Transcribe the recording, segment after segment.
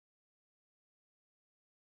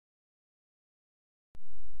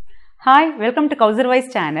Hi, welcome to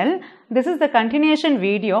Kauserwise channel. This is the continuation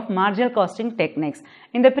video of marginal costing techniques.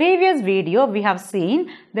 In the previous video, we have seen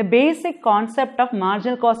the basic concept of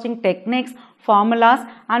marginal costing techniques, formulas,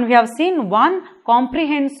 and we have seen one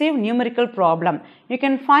comprehensive numerical problem. You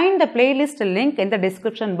can find the playlist link in the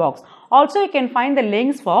description box. Also, you can find the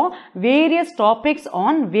links for various topics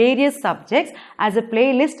on various subjects as a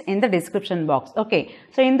playlist in the description box. Okay,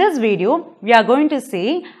 so in this video, we are going to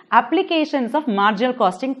see applications of marginal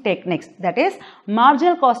costing techniques, that is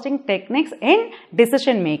marginal costing techniques in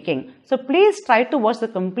decision making. So please try to watch the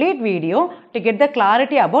complete video to get the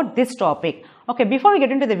clarity about this topic. Okay, before we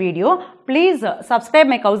get into the video, please subscribe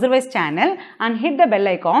my Kauserwise channel and hit the bell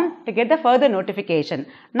icon to get the further notification.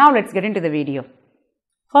 Now let's get into the video.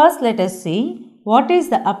 First, let us see what is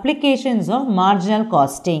the applications of marginal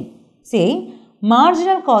costing. See,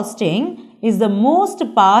 marginal costing is the most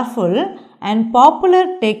powerful and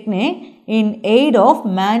popular technique in aid of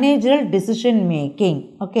managerial decision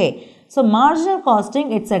making. Okay, so marginal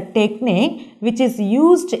costing, it's a technique which is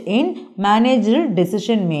used in managerial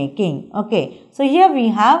decision making. Okay, so here we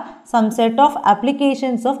have some set of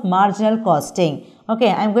applications of marginal costing. Okay,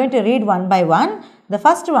 I am going to read one by one. The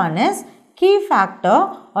first one is key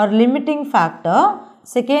factor or limiting factor.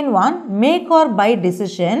 Second one, make or buy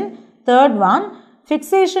decision. Third one,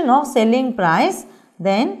 fixation of selling price.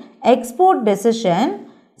 Then export decision,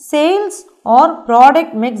 sales or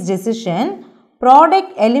product mix decision,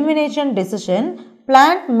 product elimination decision,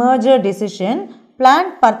 plant merger decision,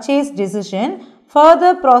 plant purchase decision,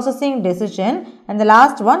 further processing decision, and the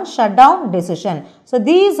last one, shutdown decision. So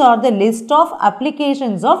these are the list of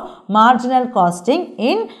applications of marginal costing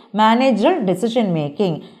in managerial decision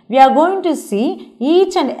making. We are going to see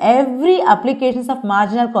each and every applications of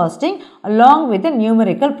marginal costing along with the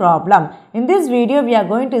numerical problem. In this video, we are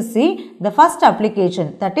going to see the first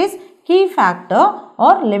application, that is key factor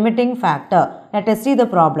or limiting factor. Let us see the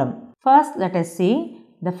problem. First, let us see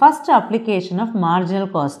the first application of marginal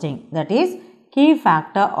costing, that is key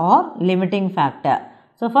factor or limiting factor.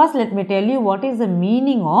 So first, let me tell you what is the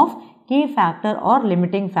meaning of key factor or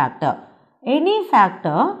limiting factor. Any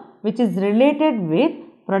factor which is related with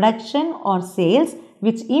production or sales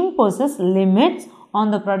which imposes limits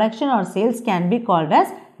on the production or sales can be called as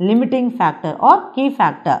limiting factor or key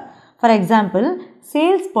factor. For example,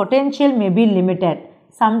 sales potential may be limited.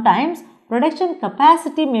 Sometimes production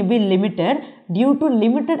capacity may be limited due to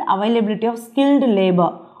limited availability of skilled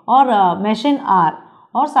labor or machine hour,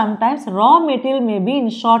 or sometimes raw material may be in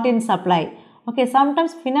short in supply. Okay,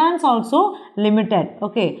 sometimes finance also limited.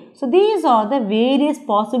 Okay, so these are the various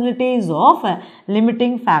possibilities of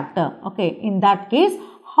limiting factor. Okay, in that case,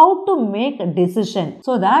 how to make a decision?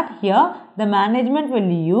 So that here the management will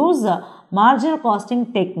use marginal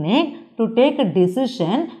costing technique to take a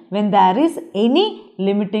decision when there is any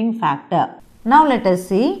limiting factor. Now let us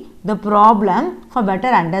see the problem for better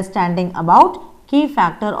understanding about key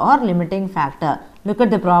factor or limiting factor. Look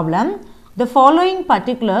at the problem. The following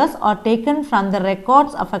particulars are taken from the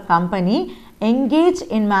records of a company engaged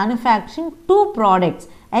in manufacturing two products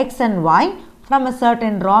X and Y from a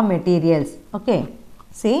certain raw materials. Okay,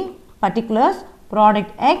 see particulars,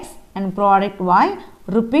 product X and product Y,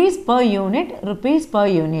 rupees per unit, rupees per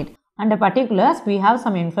unit. Under particulars, we have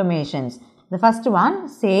some informations. The first one,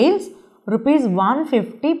 sales rupees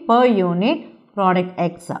 150 per unit, product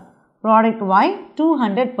X. Product Y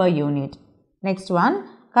 200 per unit. Next one,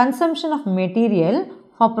 consumption of material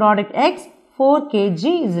for product X 4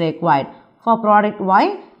 kg is required. For product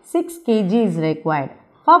Y 6 kg is required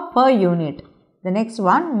for per unit. The next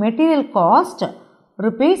one, material cost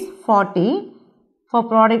rupees 40, for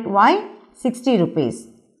product Y 60 rupees.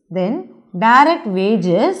 Then direct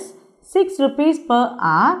wages 6 rupees per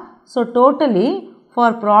hour. So totally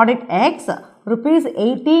for product X rupees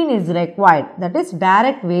 18 is required, that is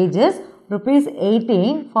direct wages rupees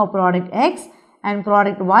 18 for product X and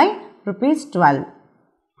product Y rupees 12.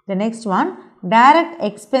 The next one, direct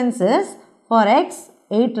expenses for X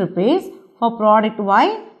 8 rupees, for product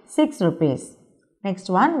Y 6 rupees. Next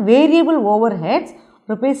one, variable overheads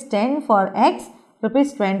rupees 10 for X,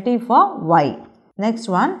 rupees 20 for Y. Next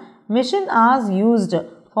one, machine hours used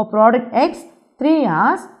for product X 3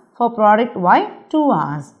 hours, for product Y 2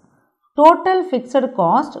 hours. Total fixed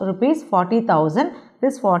cost rupees 40,000.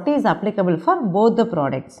 This 40 is applicable for both the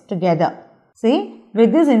products together. See,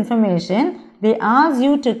 with this information, they ask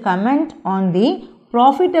you to comment on the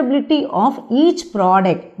profitability of each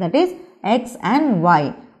product, that is X and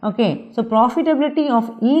Y. Okay, so profitability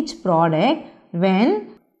of each product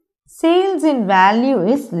when sales in value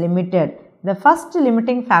is limited. The first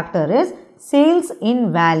limiting factor is sales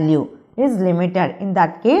in value is limited. In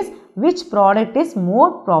that case, which product is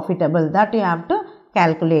more profitable, that you have to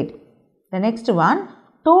calculate. The next one,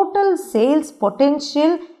 total sales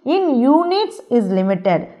potential in units is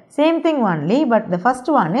limited. Same thing only, but the first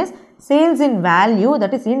one is sales in value,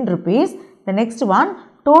 that is in rupees. The next one,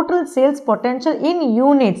 total sales potential in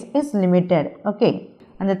units is limited. Okay.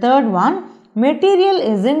 And the third one, material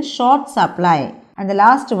is in short supply. And the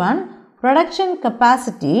last one, production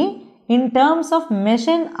capacity in terms of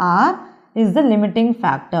machine hour is the limiting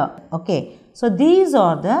factor. Okay. So these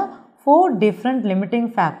are the 4 different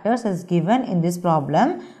limiting factors is given in this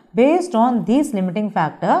problem. Based on these limiting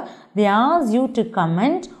factor, they ask you to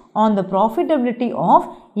comment on the profitability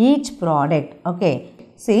of each product. Okay.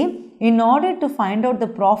 See, in order to find out the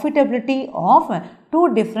profitability of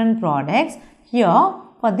 2 different products, here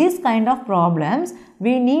for this kind of problems,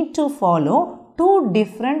 we need to follow 2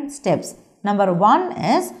 different steps. Number 1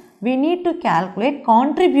 is we need to calculate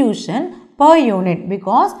contribution per unit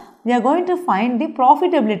because we are going to find the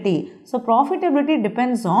profitability. So, profitability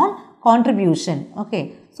depends on contribution.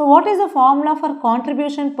 Okay. So, what is the formula for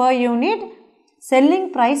contribution per unit?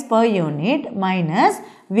 Selling price per unit minus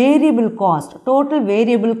variable cost, total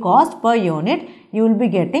variable cost per unit, you will be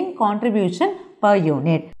getting contribution per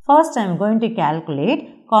unit. First, I am going to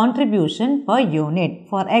calculate contribution per unit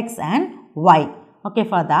for X and Y. Okay,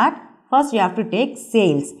 for that, first you have to take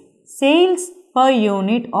sales. Sales per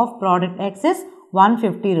unit of product X is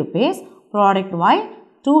 150 rupees, product Y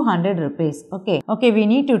 200 rupees. Okay, we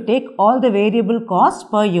need to take all the variable cost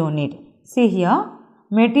per unit. See here,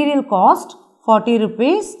 material cost 40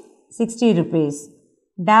 rupees, 60 rupees.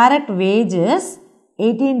 Direct wages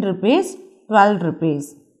 18 rupees, 12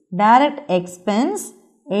 rupees. Direct expense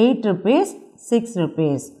 8 rupees, 6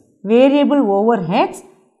 rupees. Variable overheads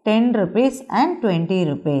 10 rupees and 20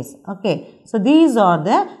 rupees. Okay, so these are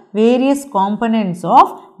the various components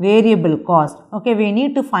of variable cost. Okay, we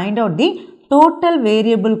need to find out the total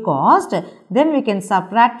variable cost, then we can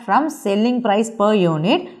subtract from selling price per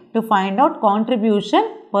unit to find out contribution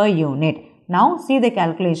per unit. Now, see the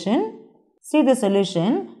calculation. See the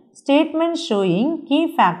solution. Statement showing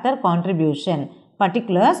key factor contribution.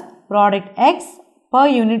 Particulars, product X per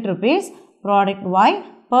unit rupees, product Y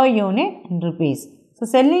per unit in rupees. So,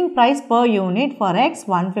 selling price per unit for X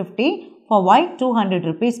 150, for Y 200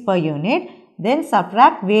 rupees per unit. Then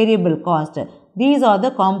subtract variable cost. These are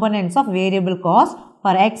the components of variable cost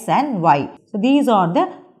for X and Y. So, these are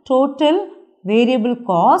the total variable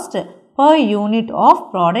cost per unit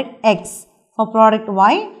of product X. For product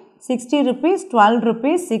Y, 60 rupees, 12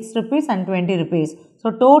 rupees, 6 rupees and 20 rupees.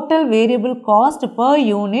 So, total variable cost per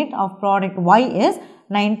unit of product Y is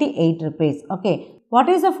 98 rupees. Okay. What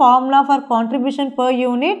is the formula for contribution per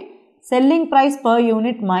unit? Selling price per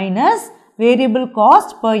unit minus variable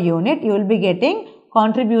cost per unit. You will be getting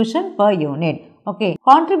contribution per unit. Okay.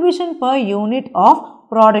 Contribution per unit of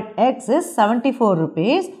product X is 74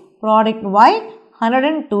 rupees. Product Y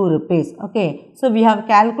 102 rupees. Okay. So, we have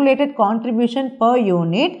calculated contribution per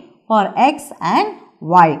unit for X and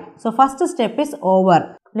Y. So, first step is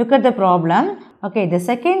over. Look at the problem. Okay. The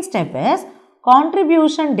second step is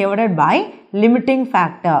contribution divided by limiting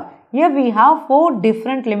factor. Here we have 4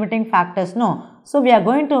 different limiting factors. No. So, we are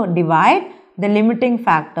going to divide the limiting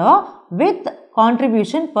factor with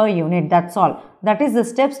contribution per unit. That's all. That is the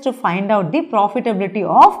steps to find out the profitability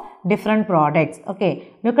of different products. Okay.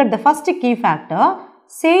 Look at the first key factor.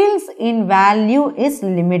 Sales in value is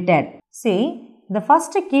limited. See, the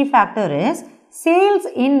first key factor is sales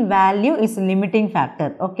in value is limiting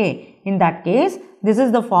factor. Okay. In that case, this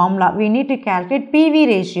is the formula. We need to calculate PV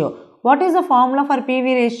ratio. What is the formula for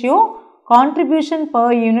PV ratio? Contribution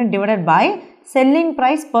per unit divided by selling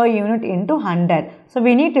price per unit into 100. So,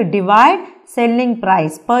 we need to divide selling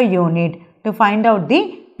price per unit to find out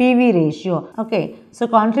the PV ratio. Okay. So,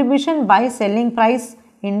 contribution by selling price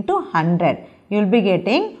into 100. You will be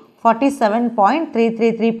getting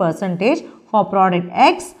 47.333% for product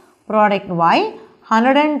X, product Y,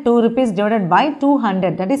 102 rupees divided by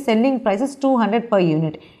 200, that is selling price is 200 per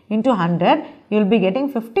unit into 100, you will be getting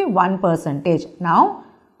 51%. Now,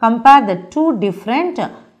 compare the 2 different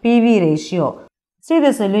PV ratio. See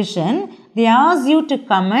the solution. They ask you to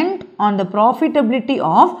comment on the profitability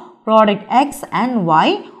of product X and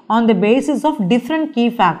Y on the basis of different key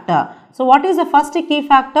factor. So, what is the first key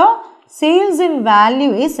factor? Sales in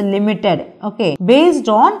value is limited. Okay. Based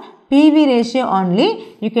on PV ratio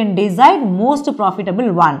only, you can decide most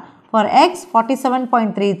profitable one. For X,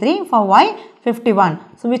 47.33, for Y, 51.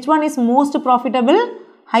 So, which one is most profitable?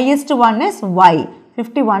 Highest one is Y.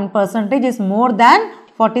 51% is more than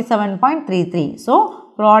 47.33.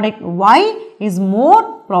 So, product Y is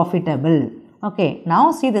more profitable. Okay.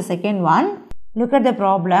 Now, see the second one. Look at the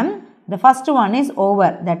problem. The first one is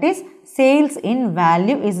over, that is sales in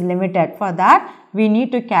value is limited. For that, we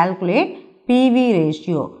need to calculate PV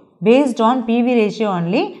ratio. Based on PV ratio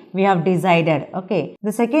only, we have decided. Okay.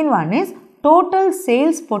 The second one is total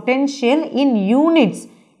sales potential in units.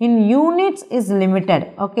 In units is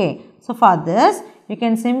limited. Okay. So, for this, you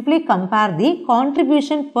can simply compare the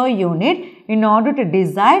contribution per unit in order to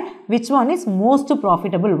decide which one is most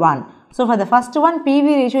profitable one. So, for the first one, PV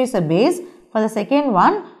ratio is a base. For the second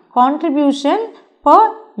one, contribution per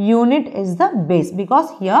unit is the base, because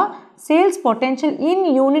here sales potential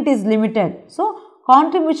in unit is limited. So,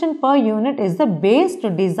 contribution per unit is the base to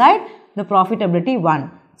decide the profitability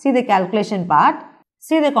one. See the calculation part.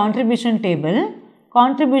 See the contribution table.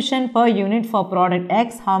 Contribution per unit for product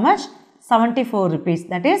X, how much? 74 rupees.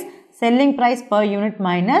 That is selling price per unit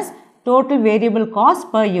minus total variable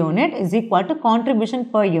cost per unit is equal to contribution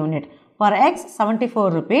per unit. For X,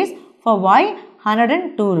 74 rupees. For Y,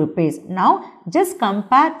 102 rupees. Now, just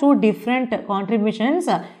compare two different contributions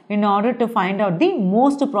in order to find out the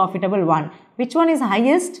most profitable one. Which one is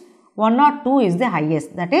highest? 1 or 2 is the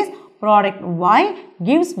highest. That is, product Y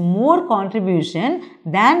gives more contribution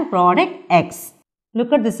than product X.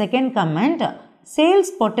 Look at the second comment. Sales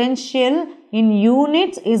potential in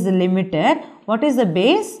units is limited. What is the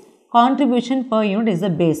base? Contribution per unit is the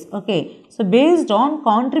base. Okay. So, based on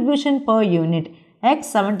contribution per unit, X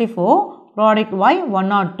 74, product Y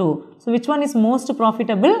 102. So, which one is most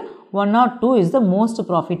profitable? 102 is the most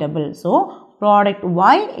profitable. So, product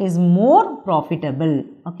Y is more profitable.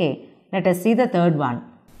 Okay. Let us see the third one.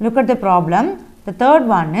 Look at the problem. The third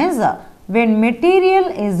one is when material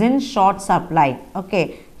is in short supply.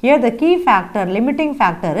 Okay. Here the key factor, limiting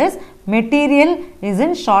factor is material is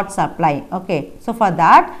in short supply. Okay. So, for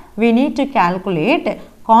that we need to calculate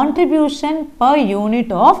contribution per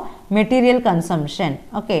unit of material consumption.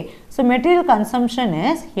 Okay. So, material consumption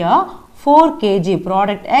is here 4 kg.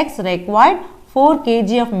 Product X required 4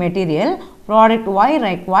 kg of material. Product Y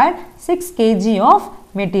required 6 kg of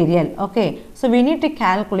material. Okay. So, we need to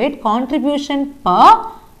calculate contribution per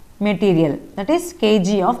material, that is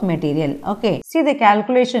kg of material. Okay. See the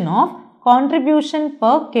calculation of contribution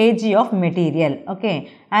per kg of material.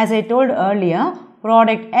 Okay. As I told earlier,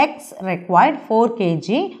 product X required 4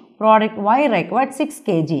 kg, product Y required 6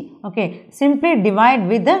 kg. Okay. Simply divide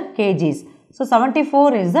with the kgs. So,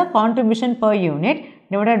 74 is the contribution per unit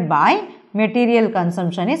divided by material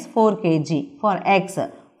consumption is 4 kg for X.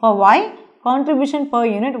 For Y, contribution per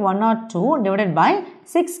unit 102 divided by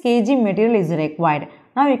 6 kg material is required.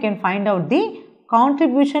 Now, you can find out the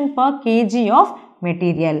contribution per kg of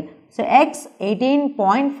material. So, X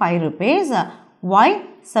 18.5 rupees, Y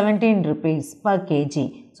 17 rupees per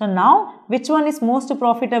kg. So, now which one is most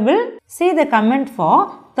profitable? See the comment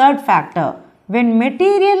for third factor. When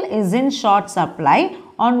material is in short supply,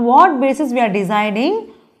 on what basis we are deciding?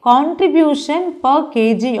 Contribution per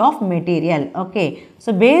kg of material. Okay.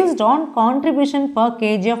 So, based on contribution per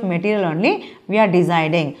kg of material only we are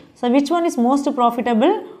deciding. So, which one is most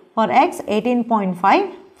profitable? For X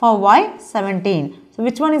 18.5, for Y 17. So,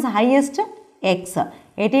 which one is highest? X.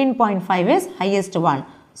 18.5 is highest one.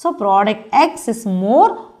 So, product X is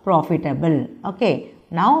more profitable. Okay.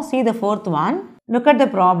 Now, see the fourth one. Look at the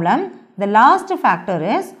problem. The last factor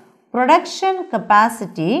is production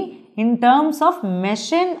capacity in terms of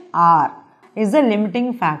machine hour is the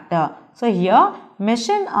limiting factor. So, here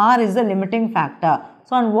machine hour is the limiting factor.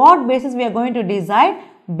 So, on what basis we are going to decide?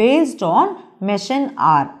 Based on machine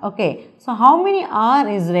hour. Okay. So, how many hour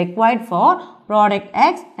is required for product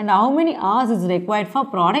X and how many hours is required for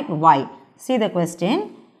product Y? See the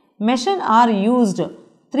question. Machine hour used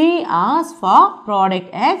 3 hours for product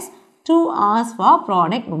X, 2 hours for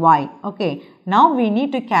product Y. Okay. Now, we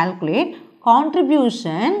need to calculate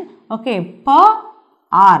contribution, okay, per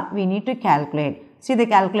hour we need to calculate. See the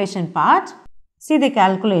calculation part. See the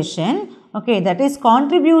calculation, okay, that is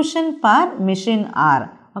contribution per machine hour.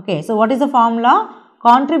 Okay, so what is the formula?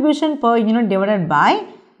 Contribution per unit divided by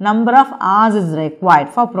number of hours is required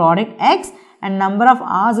for product X and number of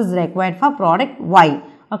hours is required for product Y.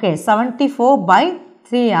 Okay, 74 by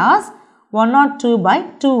 3 hours, 102 by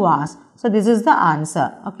 2 hours. So, this is the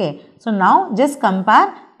answer. Okay, so now just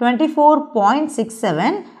compare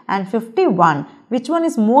 24.67 and 51. Which one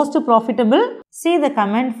is most profitable? See the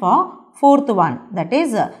comment for fourth one, that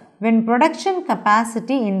is when production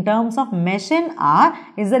capacity in terms of machine hour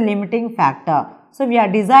is a limiting factor. So, we are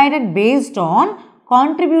decided based on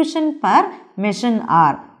contribution per machine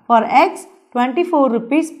hour. For X 24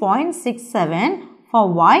 rupees 0.67, for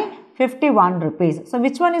Y 51 rupees. So,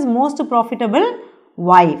 which one is most profitable?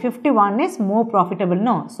 Y. 51 is more profitable.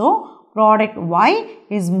 No. So, product Y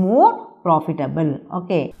is more profitable.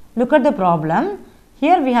 Okay, look at the problem.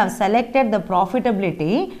 Here we have selected the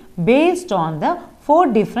profitability based on the 4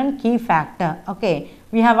 different key factors. Okay,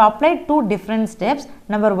 we have applied 2 different steps.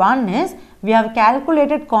 Number 1 is we have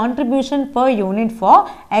calculated contribution per unit for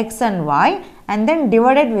X and Y and then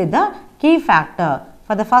divided with the key factor.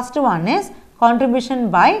 For the first one is contribution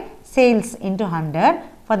by sales into 100.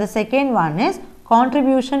 For the second one is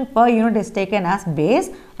contribution per unit is taken as base,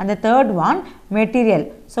 and the third one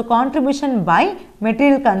material. So, contribution by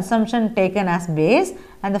material consumption taken as base,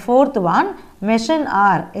 and the fourth one machine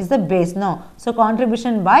hour is the base. No. So,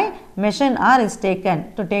 contribution by machine hour is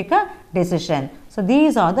taken to take a decision. So,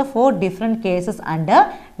 these are the 4 different cases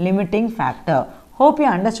under limiting factor. Hope you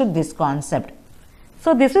understood this concept.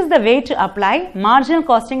 So, this is the way to apply marginal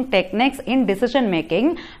costing techniques in decision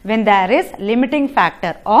making when there is limiting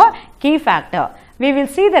factor or key factor. We will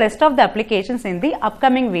see the rest of the applications in the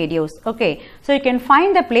upcoming videos. Okay, so you can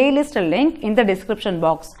find the playlist link in the description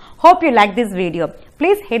box. Hope you like this video.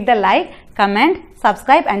 Please hit the like, comment,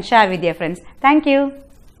 subscribe and share with your friends. Thank you.